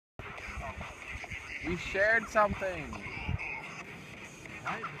We shared something.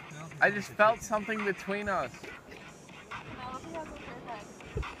 I just felt something between us.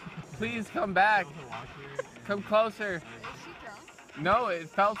 Please come back. Come closer. Is she drunk? No, it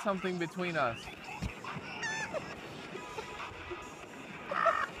felt something between us.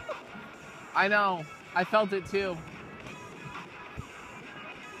 I know. I felt it too.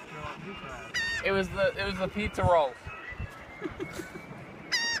 It was the pizza rolls.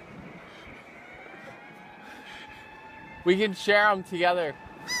 We can share them together.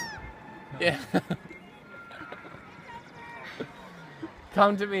 Yeah.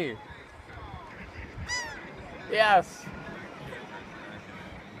 Come to me. Yes.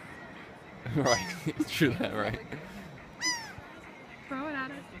 Right. It's true that, right? Throw it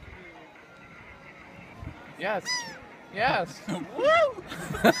at us. Yes. Yes. Woo!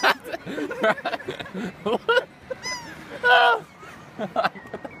 What the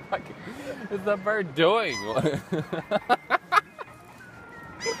fuck is the bird doing? Throw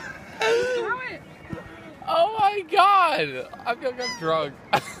it. Oh my god! I feel like I'm drunk.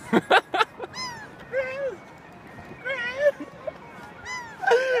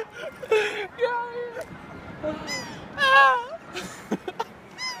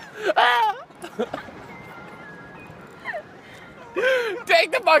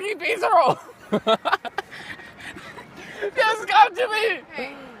 Take the fucking pizza roll! Just come to me!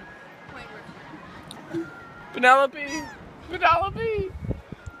 Hey. Wait, Penelope! Penelope!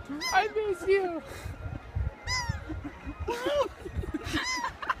 I miss you!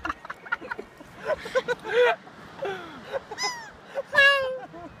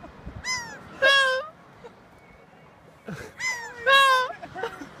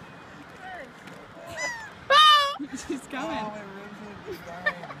 She's going.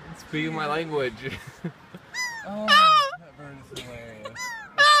 Speaking my language. Oh, that bird is hilarious. That's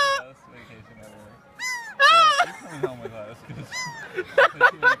the best vacation ever. Well, you're coming home with us because we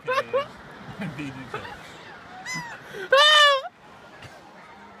put you in a cage and feed you chips.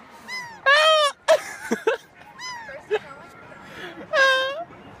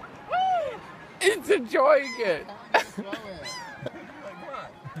 It's enjoying it. Throw it. Like, come on.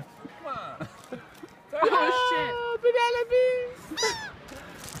 Come on. Oh, shit. Penelope!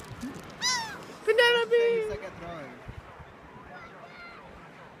 Penelope! Suck at throwing.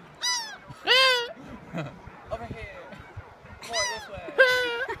 Over here. More this way.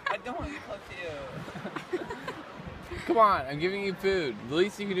 I don't want to get close to you. Come on, I'm giving you food. The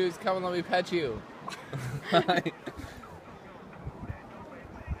least you can do is come and let me pet you. I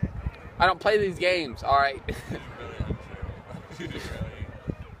don't play these games, alright? It's really untrue. She's just really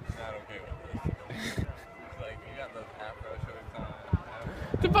not okay with this. It's like, you got those afro shorts on.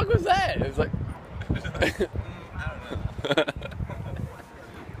 What the fuck was that? It was like... I don't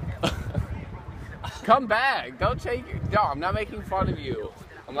know. Come back. Don't take your... No, I'm not making fun of you.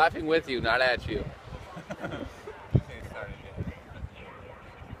 I'm laughing with you, not at you. This ain't started yet.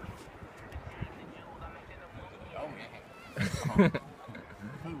 Oh, yeah.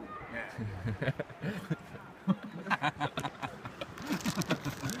 Ooh, yeah.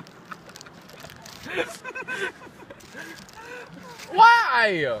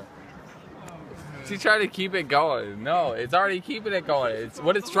 Why? She's trying to keep it going. No, it's already keeping it going. It's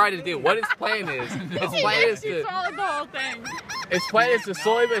what it's trying to do. What its plan is. Its plan is She to. swallowed the whole thing. Its plan is to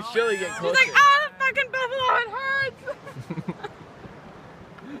slowly but surely get She's closer. like, ah, the fucking buffalo, it hurts.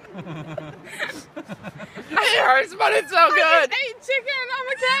 It hurts, but it's so good. I ate chicken. I'm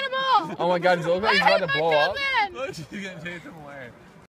a cannibal. Oh my god, does it look like he's about to blow up? Children. Look, she's gonna chase him away.